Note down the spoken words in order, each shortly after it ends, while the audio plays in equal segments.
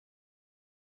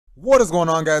What is going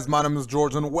on, guys? My name is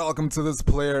George and welcome to this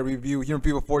player review here in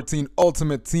FIFA 14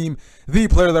 Ultimate Team. The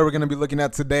player that we're going to be looking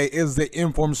at today is the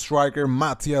informed striker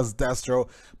Destro,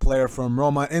 player from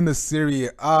Roma in the Serie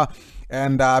A.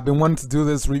 And I've been wanting to do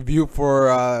this review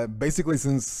for basically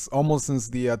almost since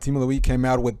the Team of the Week came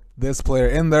out with this player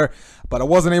in there, but I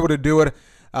wasn't able to do it.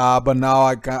 But now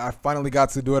I finally got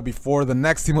to do it before the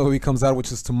next Team of the Week comes out,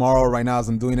 which is tomorrow. Right now, as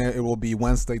I'm doing it, it will be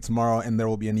Wednesday tomorrow, and there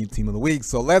will be a new Team of the Week.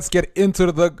 So let's get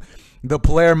into the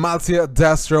player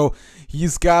Destro.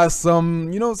 He's got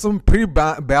some, some pretty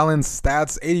balanced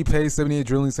stats: 80 pace, 78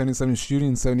 dribbling, 77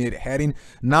 shooting, 78 heading.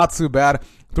 Not too bad.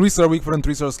 3-star weak foot and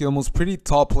 3-star skill moves. Pretty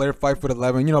tall player,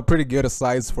 5'11". Pretty good a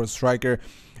size for a striker.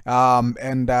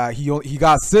 He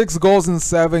got 6 goals in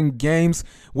 7 games,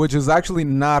 which is actually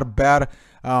not bad.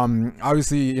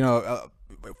 Obviously,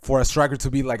 for a striker to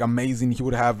be like amazing, he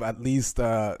would have at least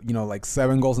like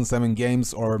 7 goals in 7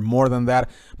 games or more than that,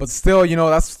 but still,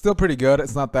 that's still pretty good.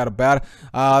 It's not that bad.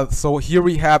 So here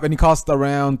we have, and he cost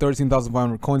around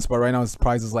 13,500 coins, but right now his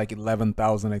price is like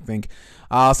 11,000, I think.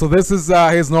 So this is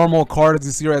his normal card, as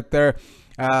you see right there.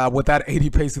 With that 80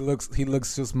 pace, he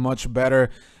looks just much better.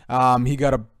 He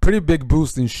got a pretty big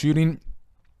boost in shooting,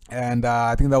 and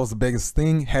I think that was the biggest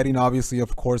thing. Heading, obviously,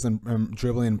 of course, and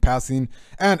dribbling and passing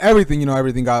and everything.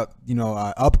 Everything got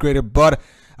upgraded. But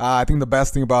I think the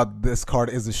best thing about this card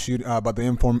is the the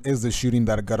inform is the shooting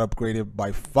that got upgraded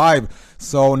by 5.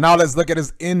 So now let's look at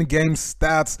his in-game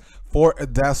stats for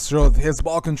Destro. His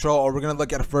ball control, or we're gonna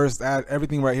look at first at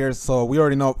everything right here. So we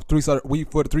already know 3-star weak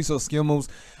foot, 3-star skill moves.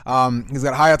 He's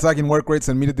got high attacking work rates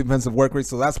and medium defensive work rates,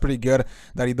 so that's pretty good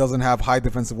that he doesn't have high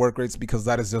defensive work rates, because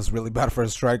that is just really bad for a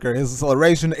striker. His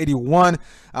acceleration 81.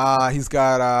 He's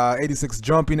got 86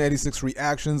 jumping, 86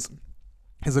 reactions.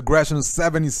 His aggression is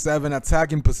 77,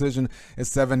 attacking position is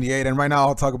 78, and right now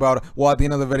I'll talk about, well, at the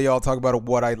end of the video, I'll talk about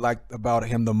what I liked about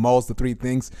him the most, the 3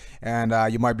 things, and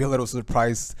you might be a little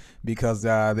surprised because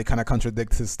they kind of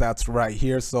contradict his stats right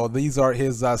here. So these are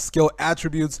his skill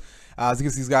attributes. As you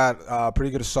can see, he's got pretty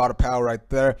good shot power right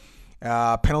there.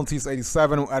 Penalties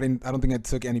 87. I don't think I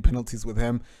took any penalties with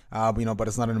him, but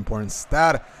it's not an important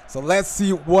stat. So let's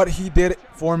see what he did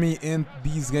for me in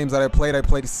these games that I played. I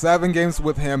played 7 games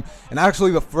with him, and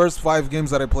actually the first 5 games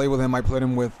that I played with him, I played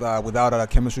him with without a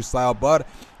chemistry style. But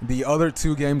the other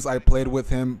 2 games I played with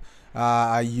him,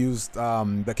 I used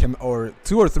or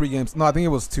 2 or 3 games. No, I think it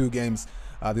was 2 games.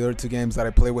 The other 2 games that I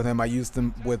played with him, I used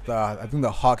him with I think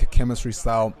the Hawk chemistry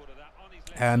style,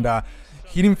 and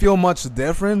he didn't feel much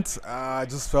different. I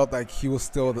just felt like he was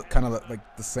still kind of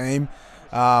like the same.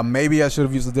 Maybe I should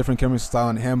have used a different chemistry style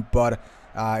on him, but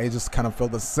it just kind of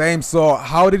felt the same. So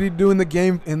how did he do in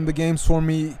the games for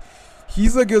me?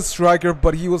 He's a good striker,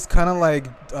 but he was kind of like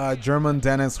Herman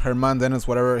Dennis,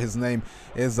 whatever his name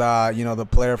is. The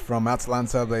player from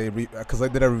Atlanta. Because I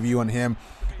did a review on him,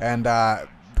 and they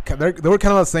were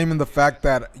kind of the same in the fact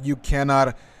that you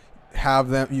cannot have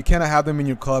them in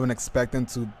your club and expect them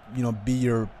to be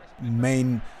your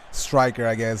main striker,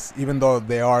 I guess, even though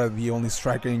they are the only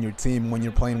striker in your team when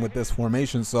you're playing with this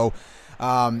formation. So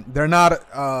they're not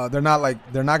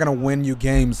gonna win you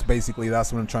games, basically.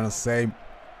 That's what I'm trying to say,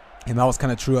 and that was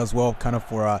kind of true as well, kind of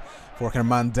for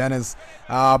Herman Dennis.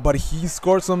 But he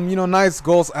scored some nice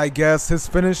goals, I guess. His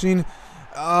finishing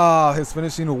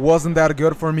wasn't that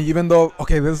good for me, even though,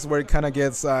 okay, this is where it kind of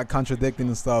gets contradicting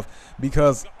and stuff,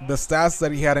 because the stats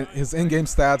that he had in his in-game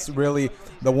stats, really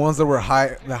the ones that were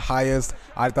the highest,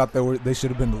 I thought they should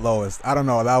have been the lowest. I don't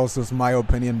know, that was just my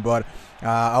opinion, but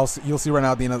you'll see right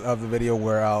now at the end of the video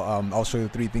where I'll show you the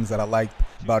 3 things that I liked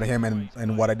about him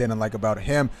and what I didn't like about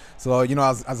him. So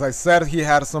as I said, he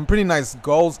had some pretty nice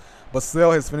goals, but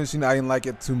still his finishing, I didn't like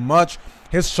it too much.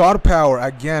 His shot power,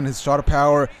 again,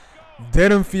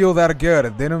 didn't feel that good.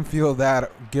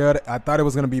 I thought it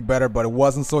was going to be better, but it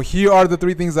wasn't. So here are the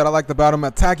 3 things that I liked about him: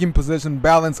 attacking position,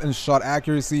 balance, and shot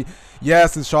accuracy.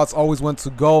 Yes, his shots always went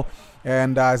to goal,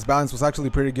 and his balance was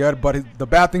actually pretty good, but the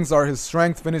bad things are his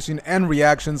strength, finishing, and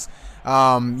reactions.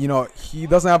 He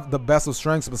doesn't have the best of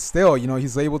strengths, but still,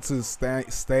 he's able to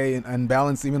stay and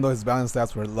balance, even though his balance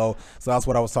stats were low. So that's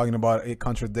what I was talking about. It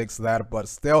contradicts that, but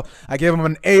still, I gave him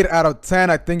an 8 out of 10.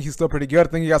 I think he's still pretty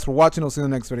good. Thank you guys for watching. I'll see you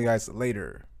in the next video, guys.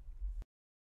 Later.